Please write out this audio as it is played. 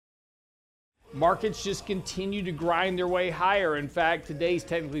markets just continue to grind their way higher. In fact, today's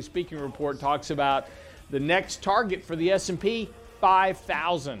Technically Speaking report talks about the next target for the S&P,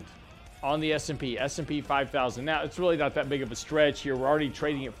 5,000 on the S&P 5,000. Now, it's really not that big of a stretch here. We're already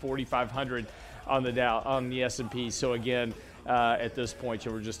trading at 4,500 on the S&P. So again, at this point,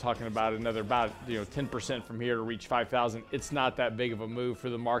 we're just talking about another 10% from here to reach 5,000. It's not that big of a move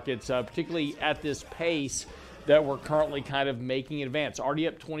for the markets, particularly at this pace that we're currently kind of making in advance. Already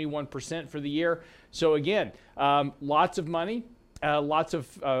up 21% for the year. So again, lots of money, lots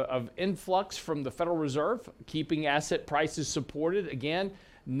of influx from the Federal Reserve, keeping asset prices supported. Again,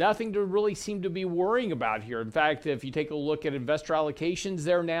 nothing to really seem to be worrying about here. In fact, if you take a look at investor allocations,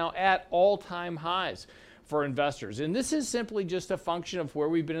 they're now at all-time highs for investors. And this is simply just a function of where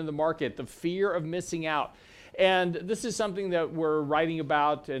we've been in the market, the fear of missing out. And this is something that we're writing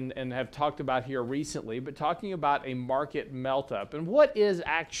about and have talked about here recently, but talking about a market melt-up. And what is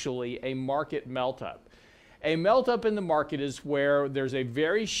actually a market melt-up? A melt-up in the market is where there's a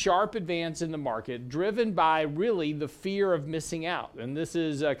very sharp advance in the market driven by really the fear of missing out. And this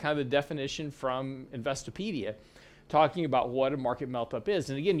is kind of the definition from Investopedia, talking about what a market melt-up is.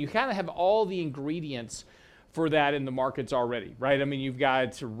 And again, you kind of have all the ingredients for that in the markets already, right? I mean, you've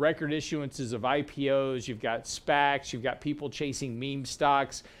got record issuances of IPOs, you've got SPACs, you've got people chasing meme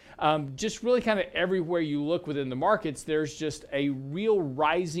stocks. Just really kind of everywhere you look within the markets, there's just a real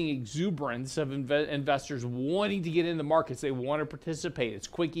rising exuberance of investors wanting to get in the markets. They want to participate. It's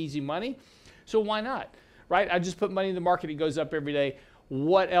quick, easy money. So why not, right? I just put money in the market. It goes up every day.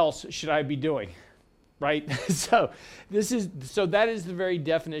 What else should I be doing? Right? So that is the very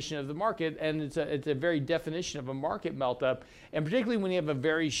definition of the market, and it's a very definition of a market melt-up, and particularly when you have a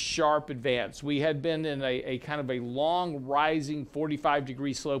very sharp advance. We had been in a kind of a long rising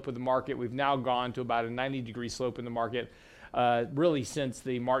 45-degree slope of the market. We've now gone to about a 90-degree slope in the market, really since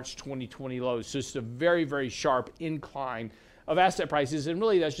the March 2020 lows. So it's a very, very sharp incline of asset prices, and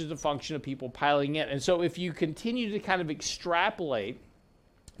really that's just a function of people piling in. And so if you continue to kind of extrapolate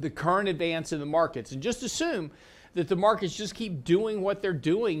the current advance in the markets and just assume that the markets just keep doing what they're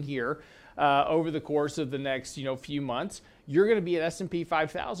doing here over the course of the next few months, you're going to be at S&P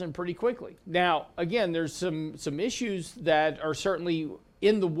 5,000 pretty quickly. Now, again, there's some issues that are certainly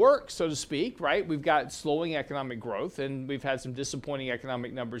in the works, so to speak, right? We've got slowing economic growth, and we've had some disappointing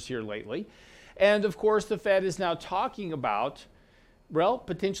economic numbers here lately. And of course, the Fed is now talking about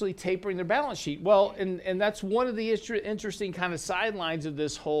potentially tapering their balance sheet. Well, and that's one of the interesting kind of sidelines of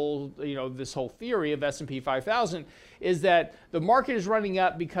this whole theory of S&P 5,000 is that the market is running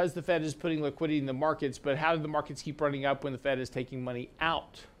up because the Fed is putting liquidity in the markets, but how do the markets keep running up when the Fed is taking money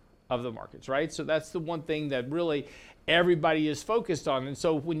out of the markets, right? So that's the one thing that really everybody is focused on. And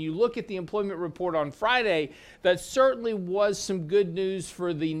so when you look at the employment report on Friday, that certainly was some good news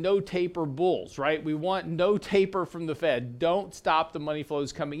for the no taper bulls, right? We want no taper from the Fed. Don't stop the money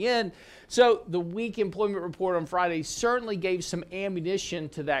flows coming in. So the weak employment report on Friday certainly gave some ammunition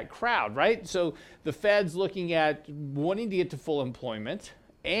to that crowd, right? So the Fed's looking at wanting to get to full employment,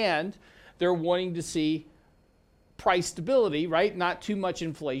 and they're wanting to see price stability, right? Not too much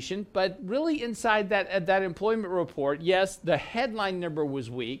inflation, but really inside that employment report, yes, the headline number was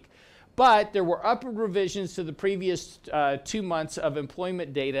weak, but there were upward revisions to the previous 2 months of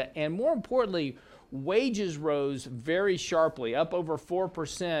employment data, and more importantly, wages rose very sharply, up over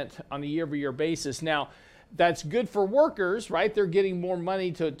 4% on a year-over-year basis. Now, that's good for workers, right? They're getting more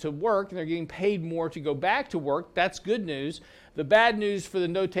money to work, and they're getting paid more to go back to work. That's good news. The bad news for the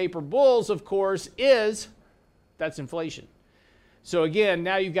no taper bulls, of course, is that's inflation. So again,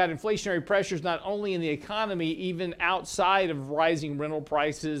 now you've got inflationary pressures not only in the economy, even outside of rising rental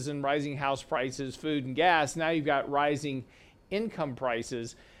prices and rising house prices, food and gas. Now you've got rising income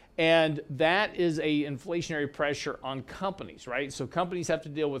prices, and that is a inflationary pressure on companies, right? So companies have to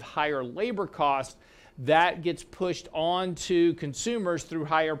deal with higher labor costs. That gets pushed on to consumers through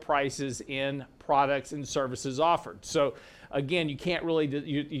higher prices in products and services offered. So again, you can't really,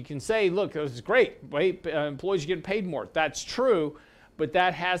 you can say, look, this is great, right? Employees are getting paid more. That's true, but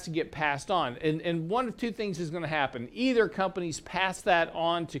that has to get passed on. And one of two things is going to happen. Either companies pass that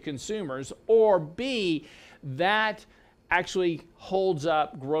on to consumers, or B, that actually holds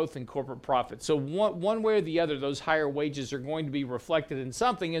up growth in corporate profits. So one way or the other, those higher wages are going to be reflected in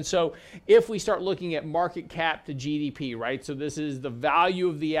something. And so if we start looking at market cap to GDP, right? So this is the value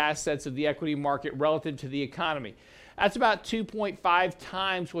of the assets of the equity market relative to the economy. That's about 2.5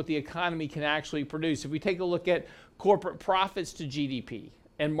 times what the economy can actually produce. If we take a look at corporate profits to GDP,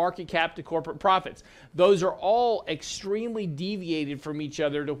 and market cap to corporate profits. Those are all extremely deviated from each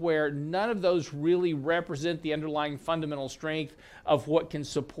other to where none of those really represent the underlying fundamental strength of what can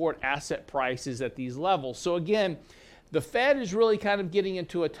support asset prices at these levels. So again, the Fed is really kind of getting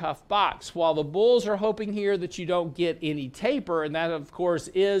into a tough box. While the bulls are hoping here that you don't get any taper, and that of course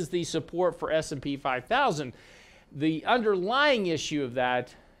is the support for S&P 5,000, the underlying issue of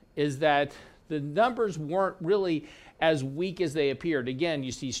that is that the numbers weren't really as weak as they appeared. Again,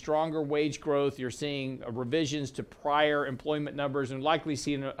 you see stronger wage growth. You're seeing revisions to prior employment numbers, and likely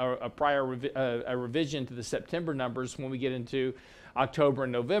seeing a revision to the September numbers when we get into October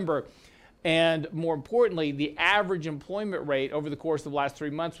and November. And more importantly, the average employment rate over the course of the last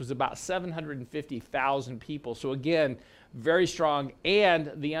 3 months was about 750,000 people. So again, very strong.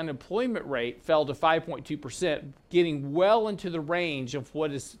 And the unemployment rate fell to 5.2%, getting well into the range of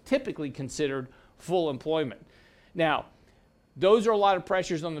what is typically considered full employment. Now, those are a lot of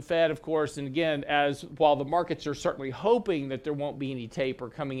pressures on the Fed, of course, and again, while the markets are certainly hoping that there won't be any taper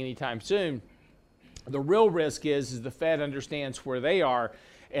coming anytime soon, the real risk is the Fed understands where they are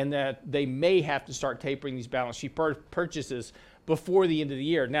and that they may have to start tapering these balance sheet purchases before the end of the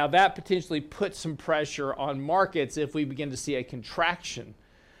year. Now, that potentially puts some pressure on markets if we begin to see a contraction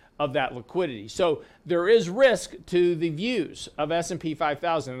of that liquidity. So there is risk to the views of S&P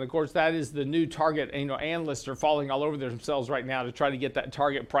 5,000. And of course, that is the new target. Analysts are falling all over themselves right now to try to get that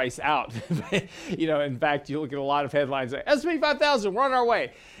target price out. In fact, you look at a lot of headlines like S&P 5,000, we're on our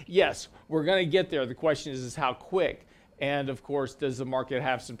way. Yes, we're going to get there. The question is how quick. And of course, does the market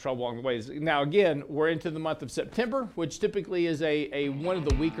have some trouble along the way? Now, again, we're into the month of September, which typically is a one of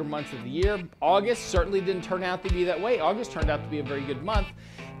the weaker months of the year. August certainly didn't turn out to be that way. August turned out to be a very good month.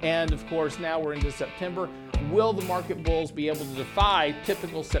 And of course, now we're into September. Will the market bulls be able to defy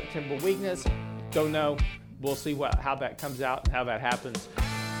typical September weakness? Don't know. We'll see how that comes out and how that happens.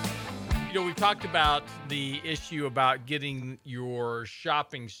 We've talked about the issue about getting your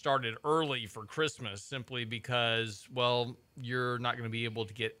shopping started early for Christmas simply because, well, you're not going to be able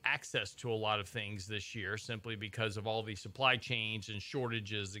to get access to a lot of things this year simply because of all the supply chains and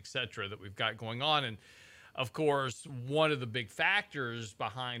shortages, et cetera, that we've got going on. And of course, one of the big factors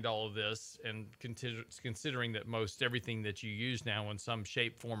behind all of this, and considering that most everything that you use now in some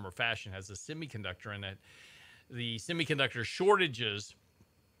shape, form, or fashion has a semiconductor in it, the semiconductor shortages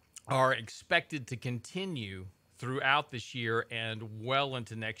are expected to continue throughout this year and well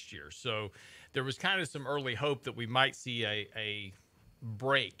into next year. So there was kind of some early hope that we might see a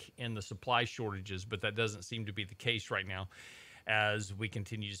break in the supply shortages, but that doesn't seem to be the case right now as we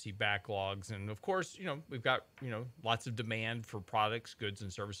continue to see backlogs. And of course, we've got, lots of demand for products, goods,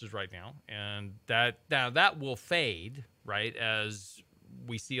 and services right now. And that will fade, right, as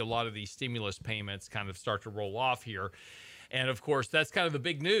we see a lot of these stimulus payments kind of start to roll off here. And of course, that's kind of the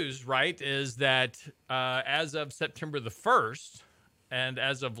big news, right, is that as of September the 1st, and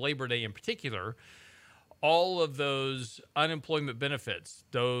as of Labor Day in particular, all of those unemployment benefits,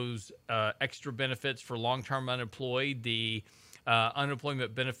 those extra benefits for long-term unemployed, the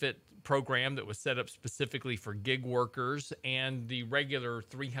unemployment benefit program that was set up specifically for gig workers, and the regular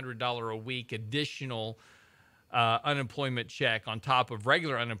 $300 a week additional unemployment check on top of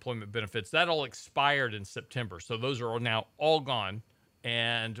regular unemployment benefits, that all expired in September. So those are now all gone,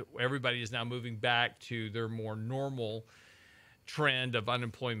 and everybody is now moving back to their more normal trend of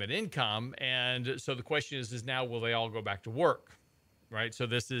unemployment income. And so the question is now, will they all go back to work, right? So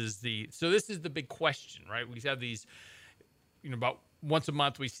this is the big question, right? We have these, about once a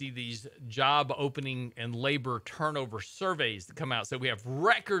month we see these job opening and labor turnover surveys that come out. So we have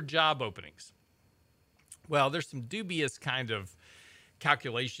record job openings. Well, there's some dubious kind of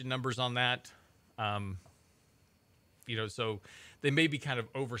calculation numbers on that. So they may be kind of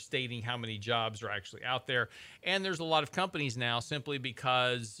overstating how many jobs are actually out there. And there's a lot of companies now simply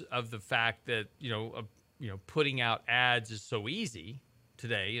because of the fact that, putting out ads is so easy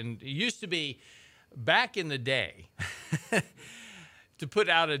today. And it used to be back in the day to put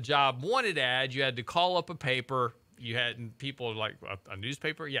out a job wanted ad, you had to call up a paper. You had people like a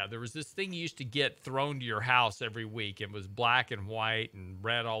newspaper. Yeah, there was this thing you used to get thrown to your house every week. It was black and white and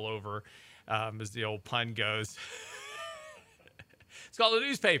red all over, as the old pun goes. It's called a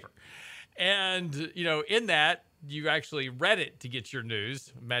newspaper. And, in that, you actually read it to get your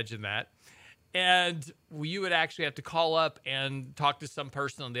news. Imagine that. And you would actually have to call up and talk to some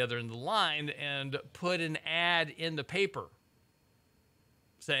person on the other end of the line and put an ad in the paper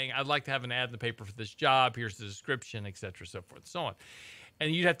saying, I'd like to have an ad in the paper for this job. Here's the description, et cetera, so forth and so on.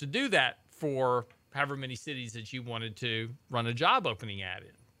 And you'd have to do that for however many cities that you wanted to run a job opening ad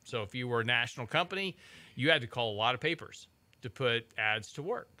in. So if you were a national company, you had to call a lot of papers to put ads to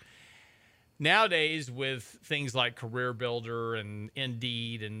work. Nowadays, with things like Career Builder and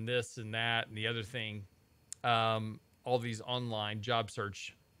Indeed and this and that and the other thing, all these online job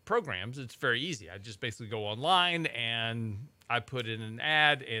search programs, it's very easy. I just basically go online and I put in an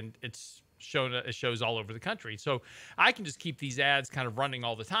ad, and it shows all over the country. So I can just keep these ads kind of running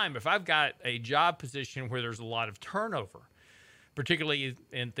all the time. If I've got a job position where there's a lot of turnover, particularly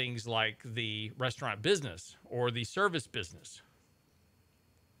in things like the restaurant business or the service business,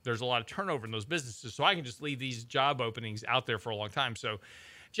 there's a lot of turnover in those businesses. So I can just leave these job openings out there for a long time. So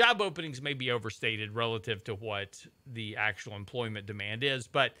job openings may be overstated relative to what the actual employment demand is.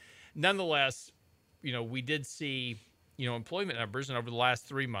 But nonetheless, we did see, employment numbers. And over the last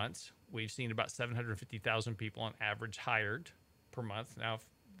 3 months, we've seen about 750,000 people on average hired per month. Now, if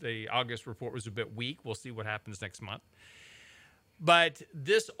the August report was a bit weak, we'll see what happens next month. But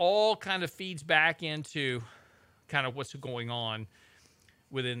this all kind of feeds back into kind of what's going on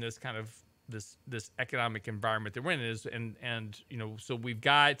within this kind of this economic environment that we're in. So we've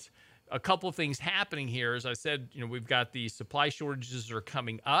got a couple of things happening here. As I said, we've got the supply shortages that are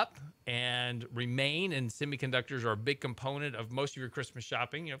coming up and remain, and semiconductors are a big component of most of your Christmas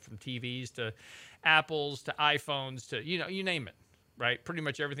shopping, from TVs to Apples to iPhones to, you name it, right? Pretty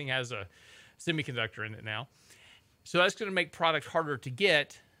much everything has a semiconductor in it now. So that's going to make product harder to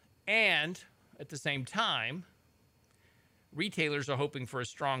get. And at the same time, retailers are hoping for a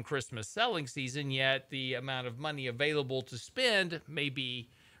strong Christmas selling season, yet the amount of money available to spend may be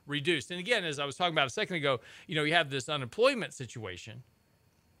reduced. And again, as I was talking about a second ago, you have this unemployment situation,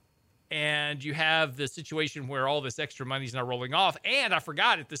 and you have the situation where all this extra money is now rolling off. And I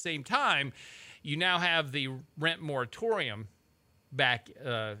forgot, at the same time, you now have the rent moratorium back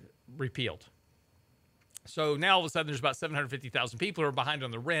repealed. So now all of a sudden there's about 750,000 people who are behind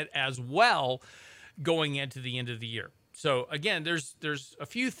on the rent as well going into the end of the year. So again, there's a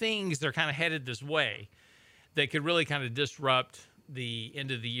few things that are kind of headed this way that could really kind of disrupt the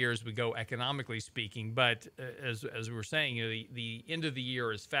end of the year as we go, economically speaking. But as we were saying, the end of the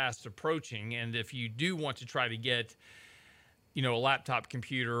year is fast approaching, and if you do want to try to get, a laptop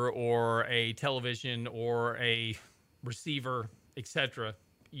computer or a television or a receiver, etc.,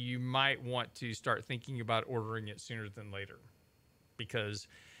 you might want to start thinking about ordering it sooner than later, because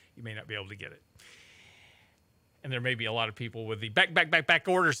you may not be able to get it. And there may be a lot of people with the back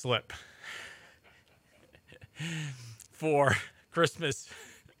order slip for Christmas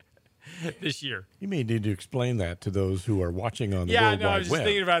this year. You may need to explain that to those who are watching on the World Wide Web. I was just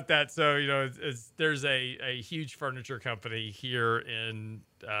thinking about that. So, there's a huge furniture company here in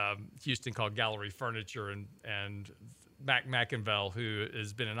Houston called Gallery Furniture, and Mac McInville, who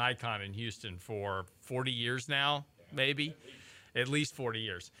has been an icon in Houston for 40 years now, maybe, at least 40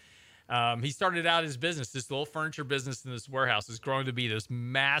 years. He started out his business, this little furniture business in this warehouse. It's growing to be this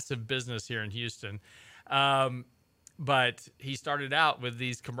massive business here in Houston. But he started out with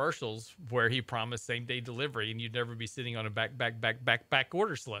these commercials where he promised same-day delivery, and you'd never be sitting on a back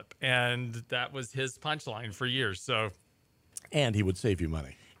order slip. And that was his punchline for years. And he would save you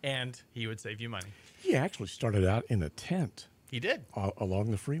money. He actually started out in a tent. He did.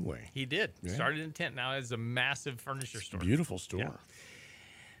 Along the freeway. He did. Yeah. Started in a tent. Now it's a massive furniture store. Beautiful store. Yeah.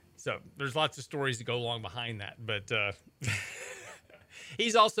 So there's lots of stories that go along behind that, but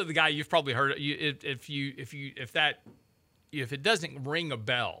he's also the guy you've probably heard. If it doesn't ring a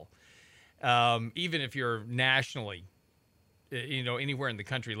bell, even if you're nationally, anywhere in the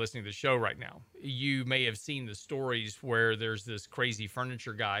country listening to the show right now, you may have seen the stories where there's this crazy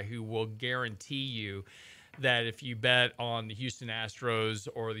furniture guy who will guarantee you that if you bet on the Houston Astros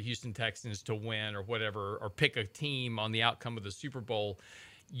or the Houston Texans to win or whatever, or pick a team on the outcome of the Super Bowl,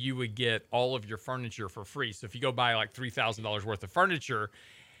 you would get all of your furniture for free. So if you go buy like $3,000 worth of furniture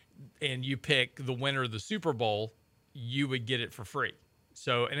and you pick the winner of the Super Bowl, you would get it for free.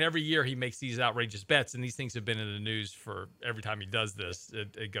 So, and every year he makes these outrageous bets, and these things have been in the news for every time he does this,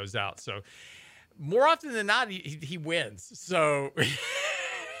 it goes out. So more often than not, he wins. So,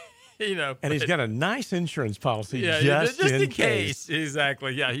 and he's got a nice insurance policy just in case.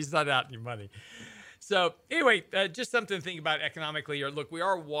 Exactly. Yeah, he's not out any money. So anyway, just something to think about economically here. Look, we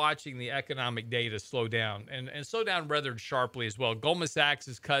are watching the economic data slow down and slow down rather sharply as well. Goldman Sachs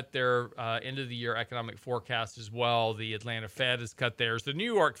has cut their end of the year economic forecast as well. The Atlanta Fed has cut theirs. The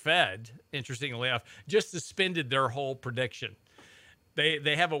New York Fed, interestingly enough, just suspended their whole prediction.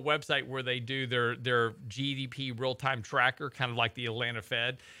 They have a website where they do their GDP real-time tracker, kind of like the Atlanta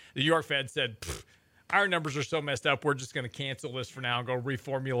Fed. The New York Fed said, our numbers are so messed up, we're just going to cancel this for now and go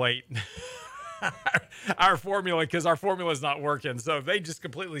reformulate our formula, because our formula is not working. So they just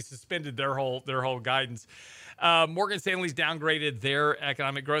completely suspended their whole guidance. Morgan Stanley's downgraded their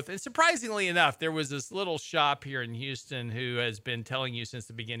economic growth. And surprisingly enough, there was this little shop here in Houston who has been telling you since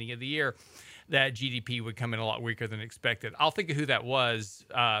the beginning of the year that GDP would come in a lot weaker than expected. I'll think of who that was.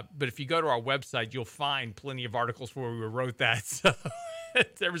 But if you go to our website, you'll find plenty of articles where we wrote that. So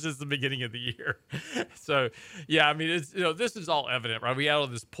it's ever since the beginning of the year. So, yeah, I mean, it's, this is all evident, right? We had all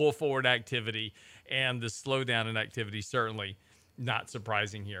this pull forward activity and the slowdown in activity, certainly not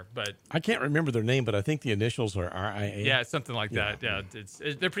surprising here. But I can't remember their name, but I think the initials are RIA. Yeah, something like that. Yeah,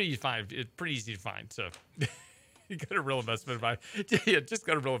 they're pretty easy to find. It's pretty easy to find. So you go to Real Investment Advice. Yeah, just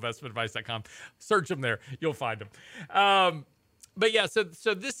go to realinvestmentadvice.com. Search them there. You'll find them. But yeah, so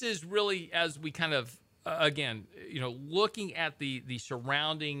this is really, as we kind of, again, looking at the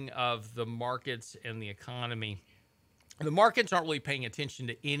surrounding of the markets and the economy, the markets aren't really paying attention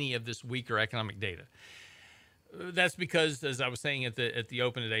to any of this weaker economic data. That's because, as I was saying at the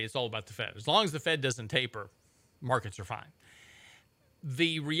open today, it's all about the Fed. As long as the Fed doesn't taper, markets are fine.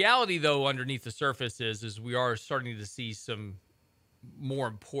 The reality, though, underneath the surface is we are starting to see some more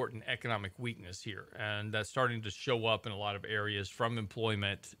important economic weakness here, and that's starting to show up in a lot of areas, from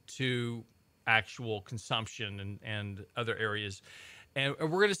employment to actual consumption and other areas. And we're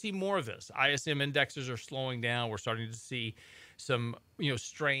going to see more of this. ISM indexes are slowing down. We're starting to see some,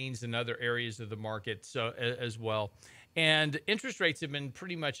 strains in other areas of the market as well. And interest rates have been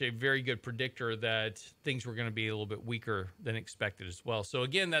pretty much a very good predictor that things were going to be a little bit weaker than expected as well. So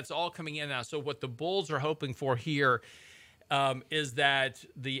again, that's all coming in now. So what the bulls are hoping for here is that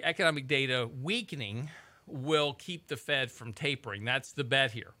the economic data weakening will keep the Fed from tapering. That's the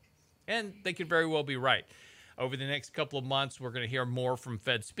bet here. And they could very well be right. Over the next couple of months, we're going to hear more from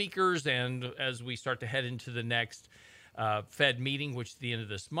Fed speakers. And as we start to head into the next Fed meeting, which is the end of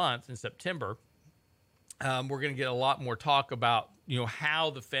this month in September, we're going to get a lot more talk about,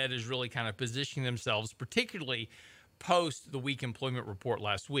 how the Fed is really kind of positioning themselves, particularly post the weak employment report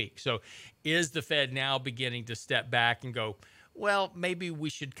last week. So is the Fed now beginning to step back and go, well, maybe we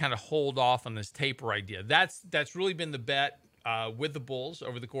should kind of hold off on this taper idea? That's really been the bet with the bulls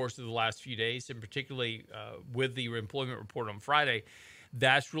over the course of the last few days, and particularly with the employment report on Friday.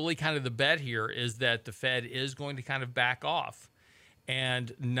 That's really kind of the bet here, is that the Fed is going to kind of back off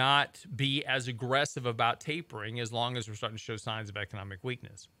and not be as aggressive about tapering as long as we're starting to show signs of economic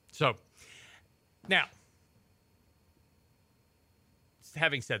weakness. So now,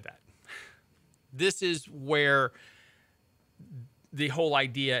 having said that, this is where the whole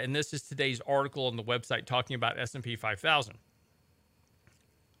idea, and this is today's article on the website talking about S&P 5000.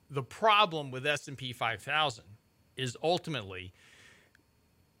 The problem with S&P 5000 is ultimately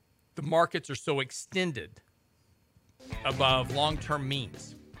the markets are so extended above long-term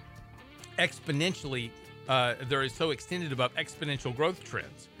means. Exponentially, they're so extended above exponential growth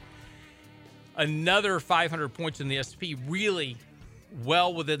trends. Another 500 points in the S&P, really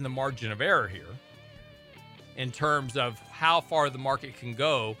well within the margin of error here in terms of how far the market can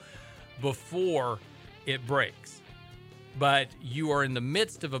go before it breaks. But you are in the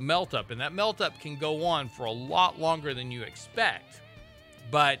midst of a melt-up, and that melt-up can go on for a lot longer than you expect.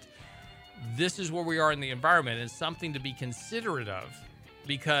 But this is where we are in the environment, and something to be considerate of,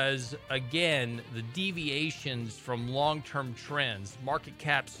 because, again, the deviations from long-term trends, market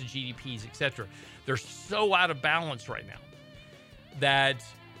caps to GDPs, etc., they're so out of balance right now that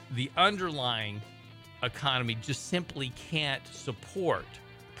the underlying economy just simply can't support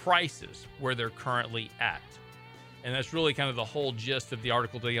prices where they're currently at. And that's really kind of the whole gist of the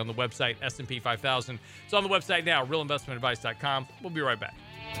article today on the website, S&P 5000. It's on the website now, realinvestmentadvice.com. We'll be right back.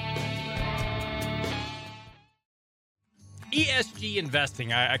 ESG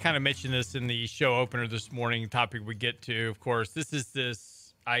investing. I kind of mentioned this in the show opener this morning, topic we get to. Of course, this is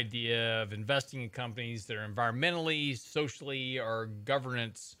this idea of investing in companies that are environmentally, socially, or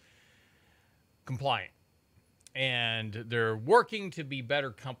governance compliant. And they're working to be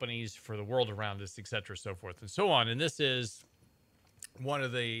better companies for the world around us, et cetera, so forth and so on. And this is one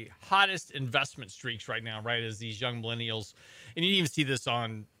of the hottest investment streaks right now, right, as these young millennials. And you even see this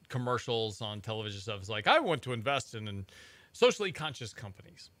on commercials, on television stuff. It's like, I want to invest in socially conscious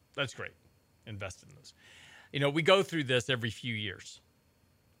companies. That's great. Invest in those. We go through this every few years.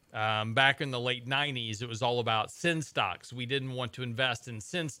 Back in the late 90s, it was all about sin stocks. We didn't want to invest in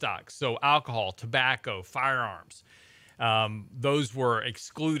sin stocks. So alcohol, tobacco, firearms, those were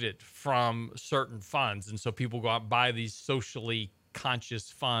excluded from certain funds. And so people go out and buy these socially conscious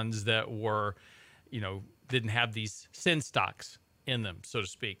funds that were, didn't have these sin stocks in them, so to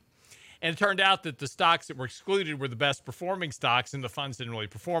speak. And it turned out that the stocks that were excluded were the best performing stocks, and the funds didn't really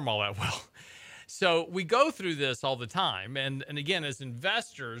perform all that well. So we go through this all the time. And again, as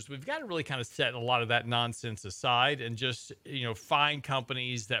investors, we've got to really kind of set a lot of that nonsense aside and just, find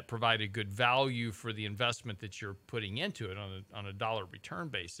companies that provide a good value for the investment that you're putting into it on a dollar return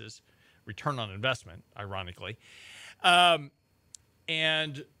basis, return on investment, ironically. And,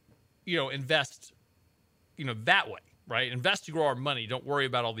 invest, that way, right? Invest to grow our money. Don't worry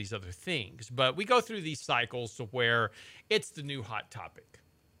about all these other things. But we go through these cycles to where it's the new hot topic.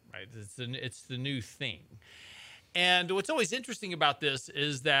 Right, it's the new thing. And what's always interesting about this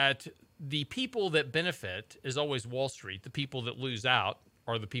is that the people that benefit is always Wall Street. The people that lose out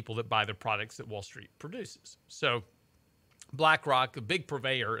are the people that buy the products that Wall Street produces. So BlackRock, a big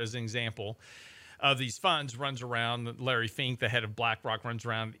purveyor, as an example of these funds, runs around. Larry Fink, the head of BlackRock, runs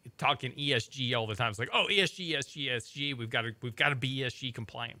around talking ESG all the time. It's like, oh, ESG, ESG, ESG. We've got to be ESG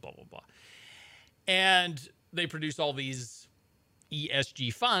compliant, blah, blah, blah. And they produce all these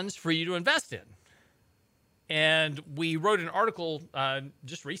ESG funds for you to invest in. And we wrote an article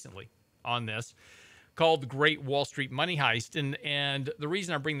just recently on this called The Great Wall Street Money Heist. And the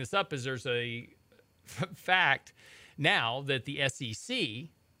reason I bring this up is there's a fact now that the SEC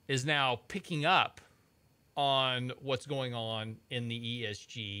is now picking up on what's going on in the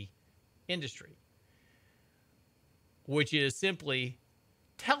ESG industry, which is simply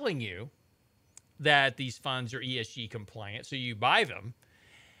telling you that these funds are ESG compliant. So you buy them,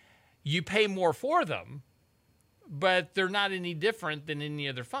 you pay more for them, but they're not any different than any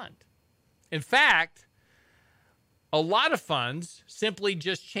other fund. In fact, a lot of funds simply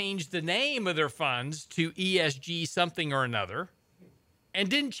just changed the name of their funds to ESG something or another and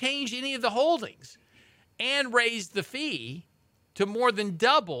didn't change any of the holdings and raised the fee to more than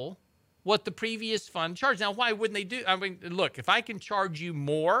double what the previous fund charged. Now, why wouldn't they do? I mean, look, if I can charge you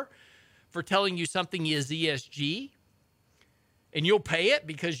more for telling you something is ESG, and you'll pay it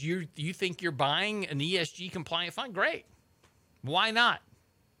because you think you're buying an ESG compliant fund, great. Why not?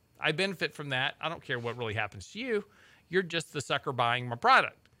 I benefit from that. I don't care what really happens to you. You're just the sucker buying my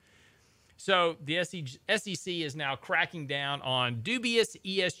product. So the SEC is now cracking down on dubious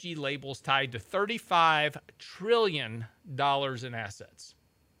ESG labels tied to $35 trillion in assets.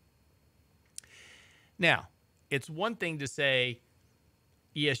 Now, it's one thing to say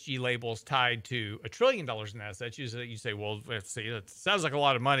ESG labels tied to $1 trillion in assets. You say, well, let's see, that sounds like a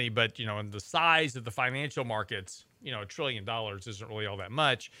lot of money, but in the size of the financial markets, $1 trillion isn't really all that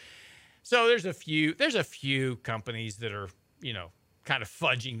much. So there's a few companies that are, kind of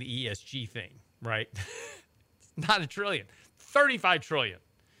fudging the ESG thing, right? Not $1 trillion, $35 trillion.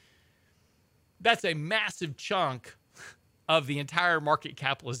 That's a massive chunk of the entire market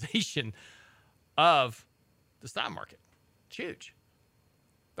capitalization of the stock market. It's huge.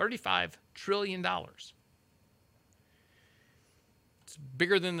 $35 trillion. It's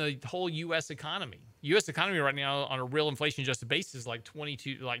bigger than the whole U.S. economy. U.S. economy right now on a real inflation-adjusted basis is like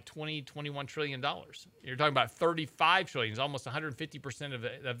 $21 trillion. You're talking about $35 trillion, almost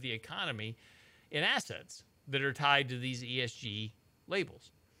 150% of the economy in assets that are tied to these ESG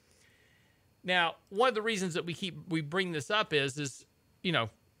labels. Now, one of the reasons that we bring this up is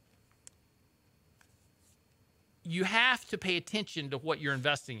you have to pay attention to what you're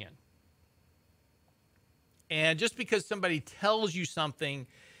investing in. And just because somebody tells you something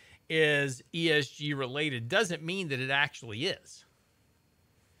is ESG related doesn't mean that it actually is.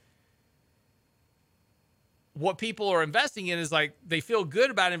 What people are investing in is like they feel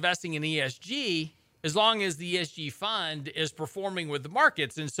good about investing in ESG as long as the ESG fund is performing with the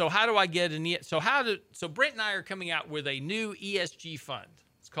markets. And so how do I get so Brent and I are coming out with a new ESG fund.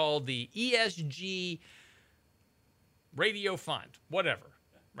 It's called the ESG Radio Fund, whatever,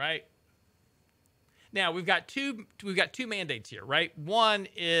 right? Now we've got two mandates here, right? One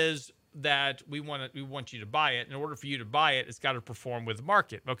is that we want you to buy it. In order for you to buy it, it's got to perform with the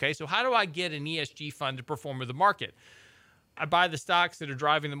market. Okay, so how do I get an ESG fund to perform with the market? I buy the stocks that are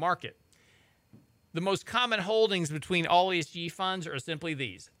driving the market. The most common holdings between all ESG funds are simply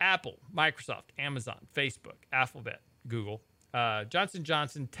these: Apple, Microsoft, Amazon, Facebook, Alphabet, Google, Johnson &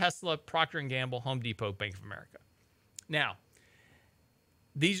 Johnson, Tesla, Procter & Gamble, Home Depot, Bank of America. Now,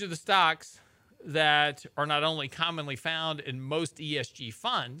 these are the stocks that are not only commonly found in most ESG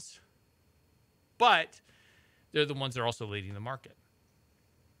funds, but they're the ones that are also leading the market.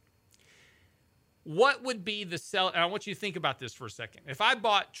 What would be the sell? And I want you to think about this for a second. If I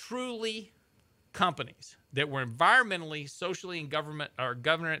bought truly companies that were environmentally, socially, and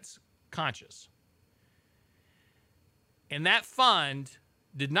governance conscious, and that fund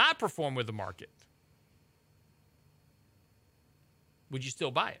did not perform with the market, would you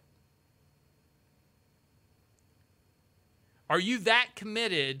still buy it? Are you that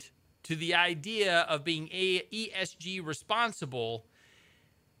committed to the idea of being ESG responsible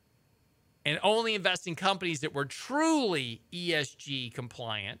and only invest in companies that were truly ESG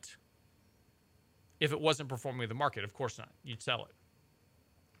compliant if it wasn't performing with the market. Of course not. You'd sell it.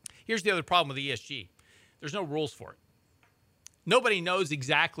 Here's the other problem with ESG. There's no rules for it. Nobody knows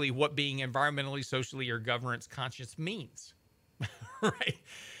exactly what being environmentally, socially, or governance conscious means, right?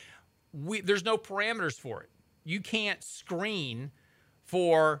 There's no parameters for it. You can't screen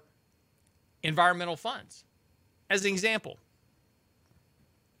for environmental funds. As an example,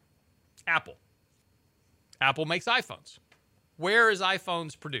 Apple. Apple makes iPhones. Where is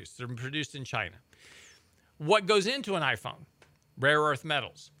iPhones produced? They're produced in China. What goes into an iPhone? Rare earth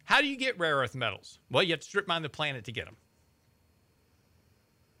metals. How do you get rare earth metals? Well, you have to strip mine the planet to get them.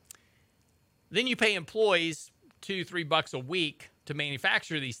 Then you pay employees $2-3 a week to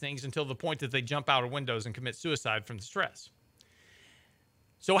manufacture these things until the point that they jump out of windows and commit suicide from the stress.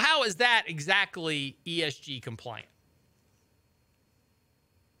 So how is that exactly ESG compliant?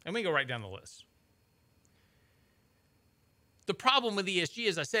 And we go right down the list. The problem with ESG,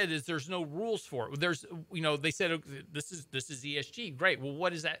 as I said, is there's no rules for it. There's, they said this is ESG. Great. Well,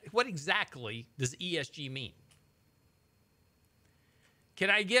 what is that? What exactly does ESG mean? Can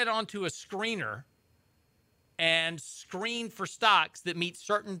I get onto a screener and screen for stocks that meet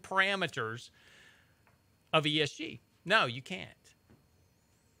certain parameters of ESG? No, you can't.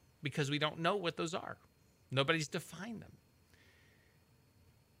 Because we don't know what those are. Nobody's defined them.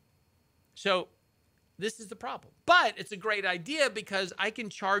 So this is the problem. But it's a great idea because I can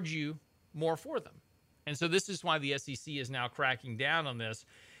charge you more for them. And so this is why the SEC is now cracking down on this.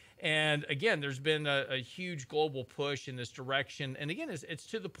 And again, there's been a huge global push in this direction. And again, it's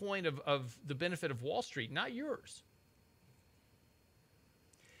to the point of the benefit of Wall Street, not yours.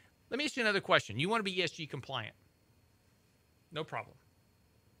 Let me ask you another question. You want to be ESG compliant? No problem.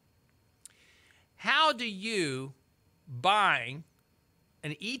 How do you buying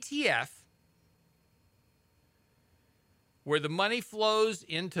an ETF where the money flows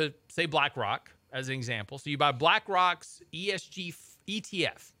into, say, BlackRock, as an example. So you buy BlackRock's ESG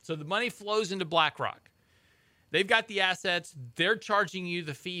ETF. So the money flows into BlackRock. They've got the assets. They're charging you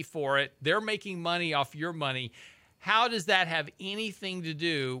the fee for it. They're making money off your money. How does that have anything to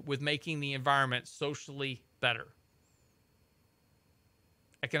do with making the environment socially better?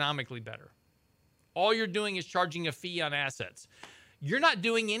 Economically better? All you're doing is charging a fee on assets. You're not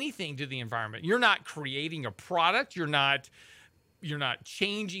doing anything to the environment. You're not creating a product. You're not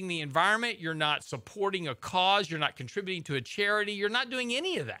changing the environment. You're not supporting a cause. You're not contributing to a charity. You're not doing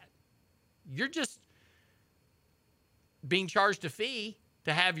any of that. You're just being charged a fee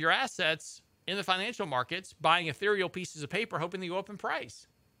to have your assets in the financial markets, buying ethereal pieces of paper, hoping they go up in price.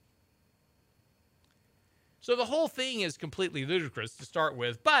 So the whole thing is completely ludicrous to start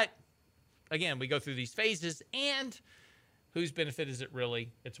with. But again, we go through these phases, and whose benefit is it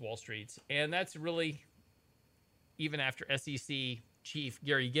really? It's Wall Street's. And that's really, even after SEC Chief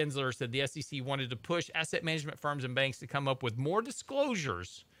Gary Gensler said the SEC wanted to push asset management firms and banks to come up with more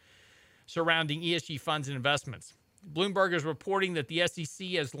disclosures surrounding ESG funds and investments. Bloomberg is reporting that the SEC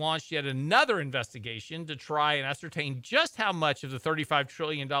has launched yet another investigation to try and ascertain just how much of the $35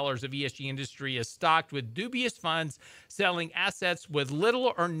 trillion of ESG industry is stocked with dubious funds selling assets with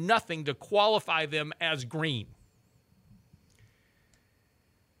little or nothing to qualify them as green.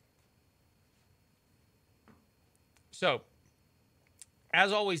 So,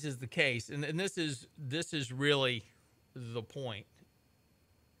 as always is the case, and this is really the point,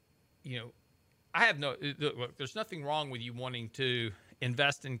 I have look, there's nothing wrong with you wanting to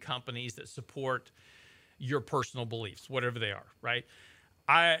invest in companies that support your personal beliefs, whatever they are, right?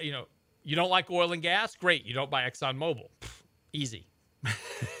 You don't like oil and gas? Great. You don't buy ExxonMobil. Easy.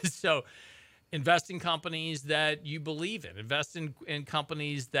 So invest in companies that you believe in. Invest in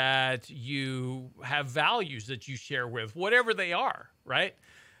companies that you have values that you share with, whatever they are, right?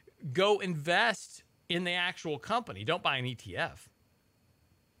 Go invest in the actual company. Don't buy an ETF.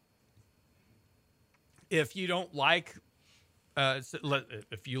 If you don't like,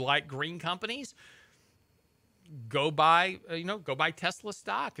 if you like green companies, go buy Tesla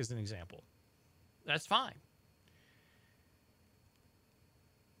stock as an example. That's fine.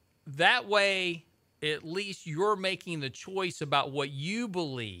 That way, at least you're making the choice about what you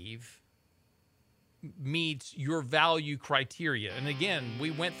believe meets your value criteria. And again,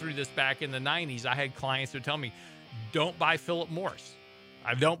 we went through this back in the 90s. I had clients who tell me, don't buy Philip Morris.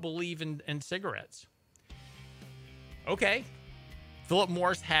 I don't believe in cigarettes. Okay. Philip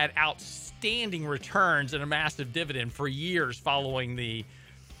Morris had outstanding returns and a massive dividend for years following the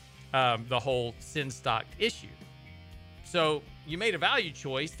whole sin stock issue. So you made a value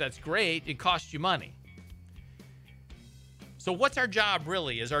choice. That's great. It costs you money. So what's our job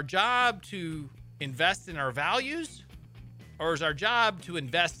really? Is our job to invest in our values, or is our job to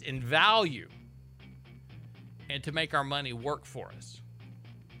invest in value and to make our money work for us?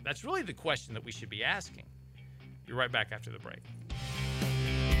 That's really the question that we should be asking. Be right back after the break.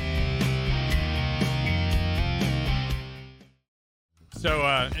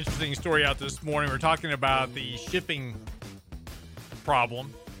 So, interesting story out this morning. We're talking about the shipping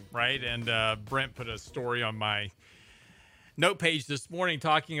problem, right? And Brent put a story on my note page this morning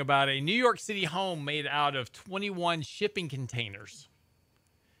talking about a New York City home made out of 21 shipping containers.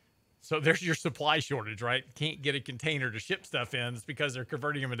 So there's your supply shortage, right? Can't get a container to ship stuff in. It's because they're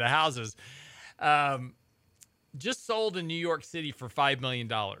converting them into houses. Just sold in New York City for $5 million.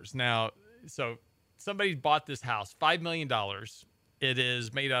 Now, so somebody bought this house, $5 million. It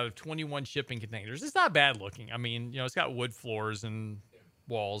is made out of 21 shipping containers. It's not bad looking. I mean, it's got wood floors and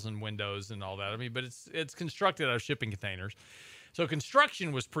walls and windows and all that. I mean, but it's constructed out of shipping containers. So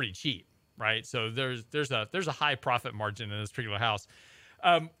construction was pretty cheap, right? So there's a high profit margin in this particular house.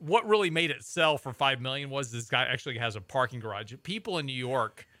 What really made it sell for $5 million was this guy actually has a parking garage. People in New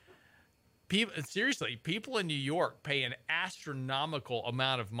York pay an astronomical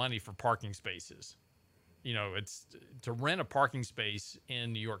amount of money for parking spaces. It's to rent a parking space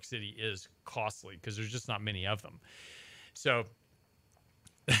in New York City is costly because there's just not many of them. So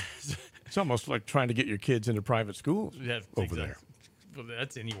it's almost like trying to get your kids into private schools over there. Well,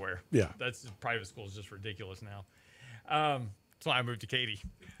 that's anywhere. Yeah. That's private school is just ridiculous now. That's why I moved to Katy.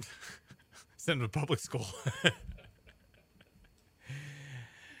 Send them to public school.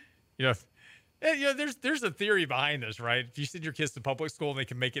 There's a theory behind this, right? If you send your kids to public school and they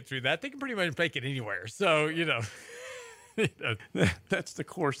can make it through that, they can pretty much make it anywhere. So, that's the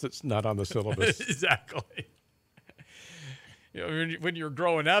course that's not on the syllabus. Exactly. When you were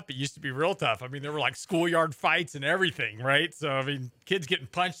growing up, it used to be real tough. I mean, there were like schoolyard fights and everything, right? So, I mean, kids getting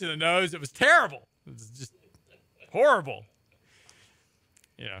punched in the nose. It was terrible. It was just horrible.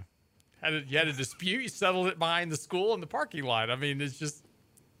 You had a dispute. You settled it behind the school in the parking lot. I mean, it's just...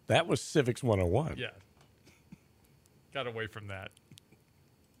 That was Civics 101. Yeah. Got away from that.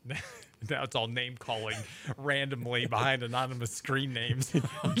 Now it's all name calling randomly behind anonymous screen names.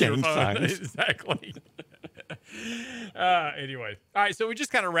 Gang signs. Exactly. Anyway. All right. So we're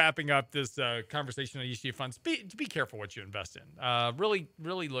just kind of wrapping up this conversation on ESG funds. Be careful what you invest in.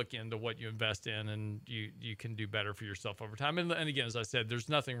 Really look into what you invest in, and you can do better for yourself over time. And again, as I said, there's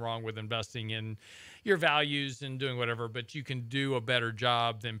nothing wrong with investing in your values and doing whatever, but you can do a better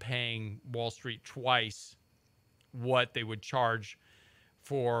job than paying Wall Street twice what they would charge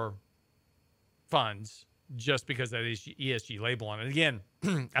for funds just because that ESG label on it. Again,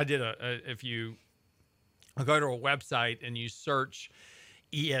 I did if you go to a website and you search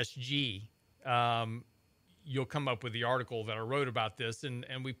ESG, you'll come up with the article that I wrote about this. And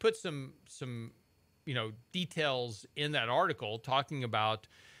we put some details in that article talking about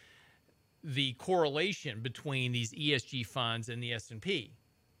the correlation between these ESG funds and the S&P.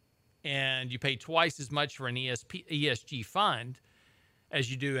 And you pay twice as much for an ESG fund as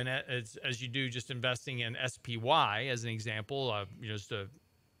you do as you do just investing in SPY, as an example, just a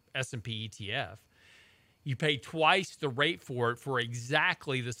S&P ETF. You pay twice the rate for it for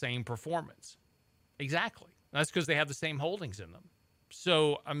exactly the same performance. Exactly. That's because they have the same holdings in them.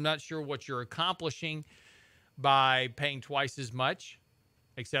 So I'm not sure what you're accomplishing by paying twice as much,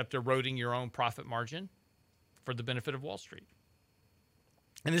 except eroding your own profit margin for the benefit of Wall Street.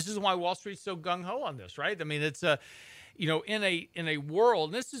 And this is why Wall Street's so gung-ho on this, right? I mean, it's in a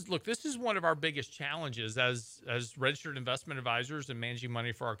world, and this is one of our biggest challenges as registered investment advisors and managing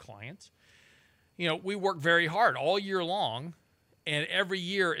money for our clients. We work very hard all year long, and every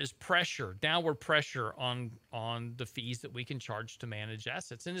year is downward pressure on the fees that we can charge to manage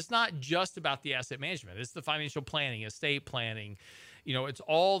assets. And it's not just about the asset management. It's the financial planning, estate planning. It's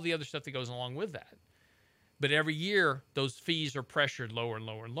all the other stuff that goes along with that. But every year, those fees are pressured lower and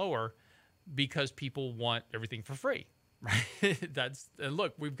lower and lower because people want everything for free, right? And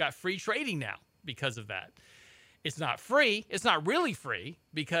look, we've got free trading now because of that. It's not free. It's not really free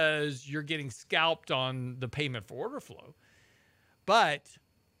because you're getting scalped on the payment for order flow. But,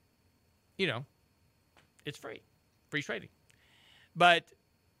 it's free trading. But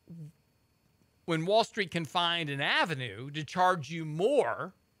when Wall Street can find an avenue to charge you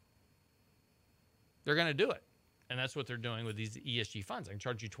more, they're going to do it. And that's what they're doing with these ESG funds. I can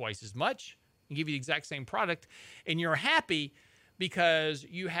charge you twice as much and give you the exact same product. And you're happy because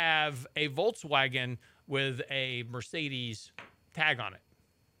you have a Volkswagen with a Mercedes tag on it.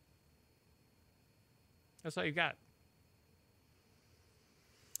 That's all you got.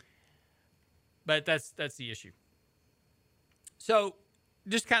 But that's the issue. So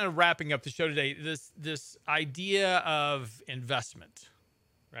just kind of wrapping up the show today, this idea of investment,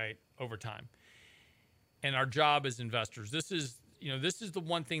 right, over time, and our job as investors. This is the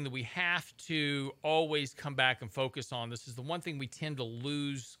one thing that we have to always come back and focus on. This is the one thing we tend to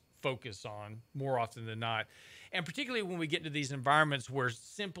lose focus on more often than not. And particularly when we get into these environments where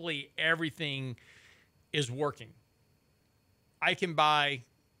simply everything is working. I can buy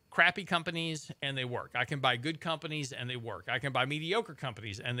crappy companies and they work. I can buy good companies and they work. I can buy mediocre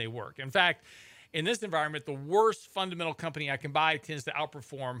companies and they work. In fact, in this environment, the worst fundamental company I can buy tends to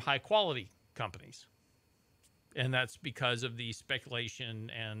outperform high quality companies. And that's because of the speculation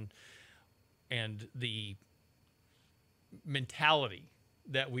and the mentality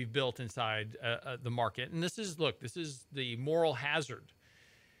that we've built inside the market. And this is the moral hazard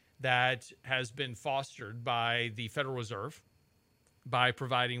that has been fostered by the Federal Reserve by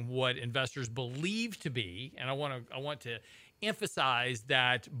providing what investors believe to be, and I want to emphasize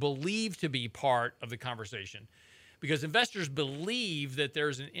that believe to be part of the conversation. Because investors believe that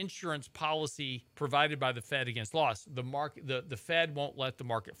there's an insurance policy provided by the Fed against loss. The Fed won't let the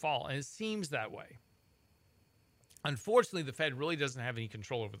market fall, and it seems that way. Unfortunately, the Fed really doesn't have any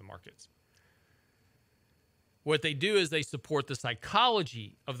control over the markets. What they do is they support the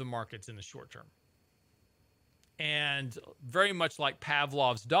psychology of the markets in the short term. And very much like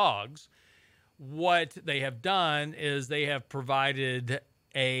Pavlov's dogs, what they have done is they have provided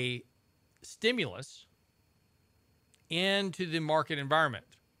a stimulus into the market environment.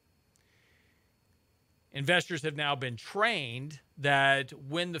 Investors have now been trained that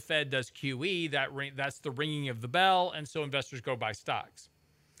when the Fed does QE, that's the ringing of the bell, and so investors go buy stocks.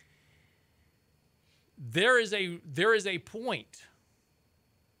 There is a point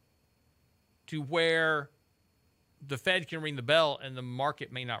to where the Fed can ring the bell and the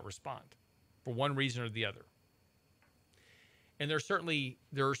market may not respond for one reason or the other. And there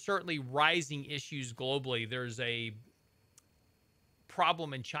are certainly rising issues globally. There's a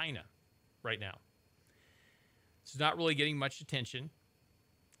problem in China right now. It's not really getting much attention,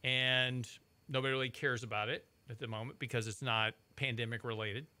 and nobody really cares about it at the moment because it's not pandemic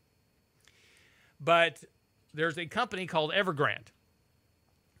related. But there's a company called Evergrande.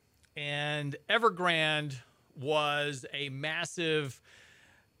 And Evergrande was a massive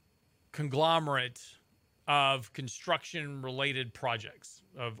conglomerate of construction-related projects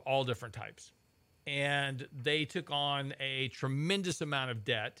of all different types. And they took on a tremendous amount of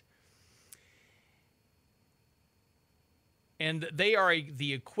debt. And they are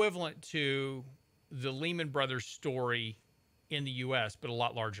the equivalent to the Lehman Brothers story in the U.S., but a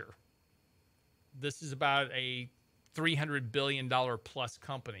lot larger. This is about a $300 billion plus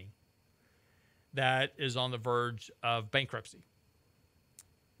company that is on the verge of bankruptcy.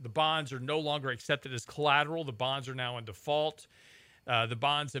 The bonds are no longer accepted as collateral. The bonds are now in default. The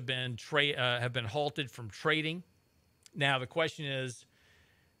bonds have been halted from trading. Now the question is,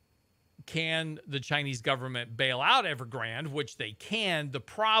 can the Chinese government bail out Evergrande? Which they can. The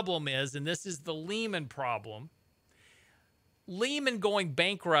problem is, and this is the Lehman problem, Lehman going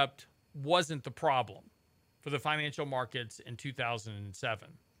bankrupt wasn't the problem for the financial markets in 2007.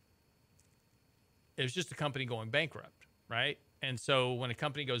 It was just a company going bankrupt, right? And so when a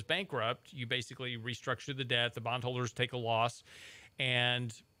company goes bankrupt, you basically restructure the debt, the bondholders take a loss,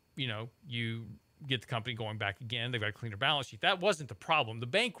 and you get the company going back again. They've got to clean their balance sheet. That wasn't the problem. The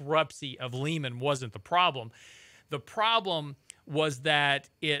bankruptcy of Lehman wasn't the problem. The problem was that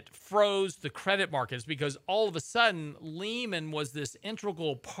it froze the credit markets because all of a sudden Lehman was this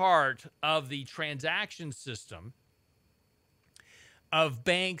integral part of the transaction system of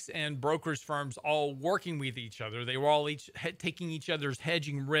banks and brokers firms all working with each other. They were all taking each other's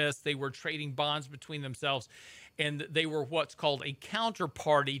hedging risks. They were trading bonds between themselves, and they were what's called a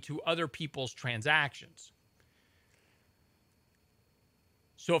counterparty to other people's transactions.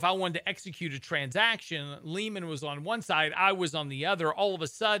 So if I wanted to execute a transaction, Lehman was on one side, I was on the other. All of a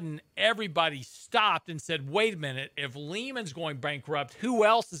sudden, everybody stopped and said, wait a minute, if Lehman's going bankrupt, who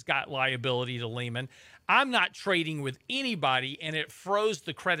else has got liability to Lehman? I'm not trading with anybody, and it froze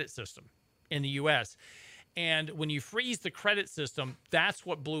the credit system in the U.S. And when you freeze the credit system, that's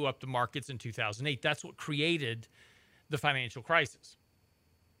what blew up the markets in 2008. That's what created the financial crisis.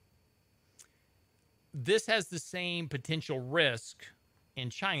 This has the same potential risk in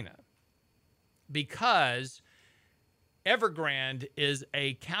China because Evergrande is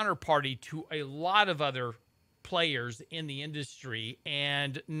a counterparty to a lot of other players in the industry,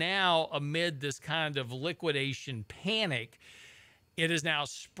 and now amid this kind of liquidation panic, it is now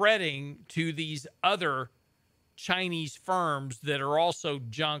spreading to these other Chinese firms that are also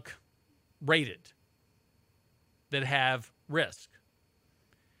junk rated that have risk.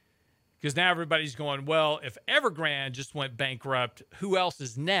 Because now everybody's going, well, if Evergrande just went bankrupt, who else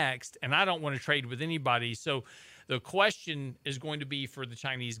is next? And I don't want to trade with anybody. So the question is going to be for the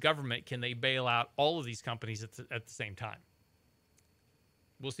Chinese government, can they bail out all of these companies at the same time?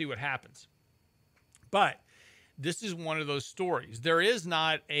 We'll see what happens. But this is one of those stories. There is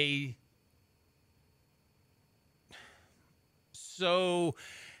not a so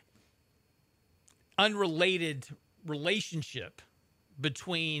unrelated relationship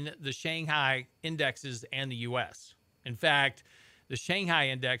between the Shanghai indexes and the U.S. In fact, the Shanghai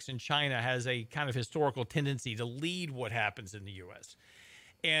index in China has a kind of historical tendency to lead what happens in the U.S.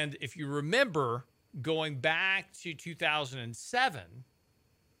 And if you remember, going back to 2007,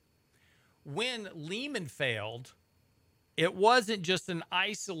 when Lehman failed, it wasn't just an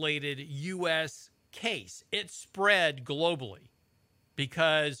isolated U.S. case. It spread globally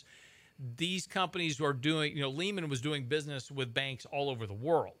because these companies were doing, Lehman was doing business with banks all over the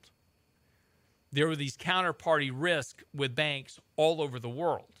world. There were these counterparty risk with banks all over the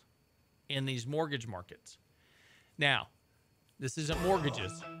world in these mortgage markets. Now, this isn't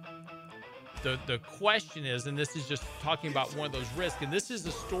mortgages. The question is, and this is just talking about one of those risks, and this is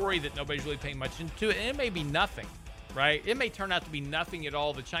a story that nobody's really paying much into, and it may be nothing, right? It may turn out to be nothing at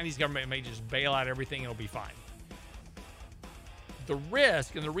all. The Chinese government may just bail out everything and it'll be fine. The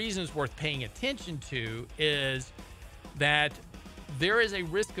risk and the reason it's worth paying attention to is that there is a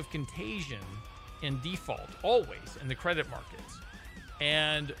risk of contagion in default always in the credit markets.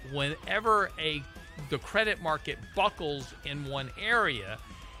 And whenever the credit market buckles in one area,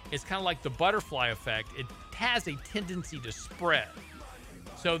 it's kind of like the butterfly effect. It has a tendency to spread.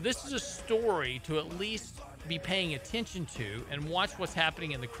 So this is a story to at least be paying attention to and watch what's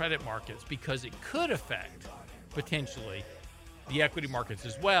happening in the credit markets, because it could affect potentially the equity markets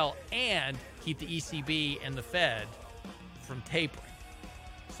as well and keep the ECB and the Fed from tapering.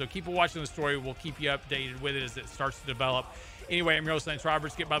 So keep watching the story. We'll keep you updated with it as it starts to develop. Anyway, I'm your host, Lance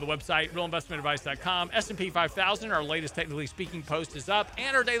Roberts. Get by the website, realinvestmentadvice.com. S&P 5000, our latest Technically Speaking post is up,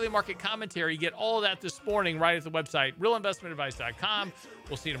 and our daily market commentary. You get all of that this morning right at the website, realinvestmentadvice.com.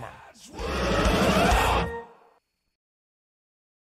 We'll see you tomorrow.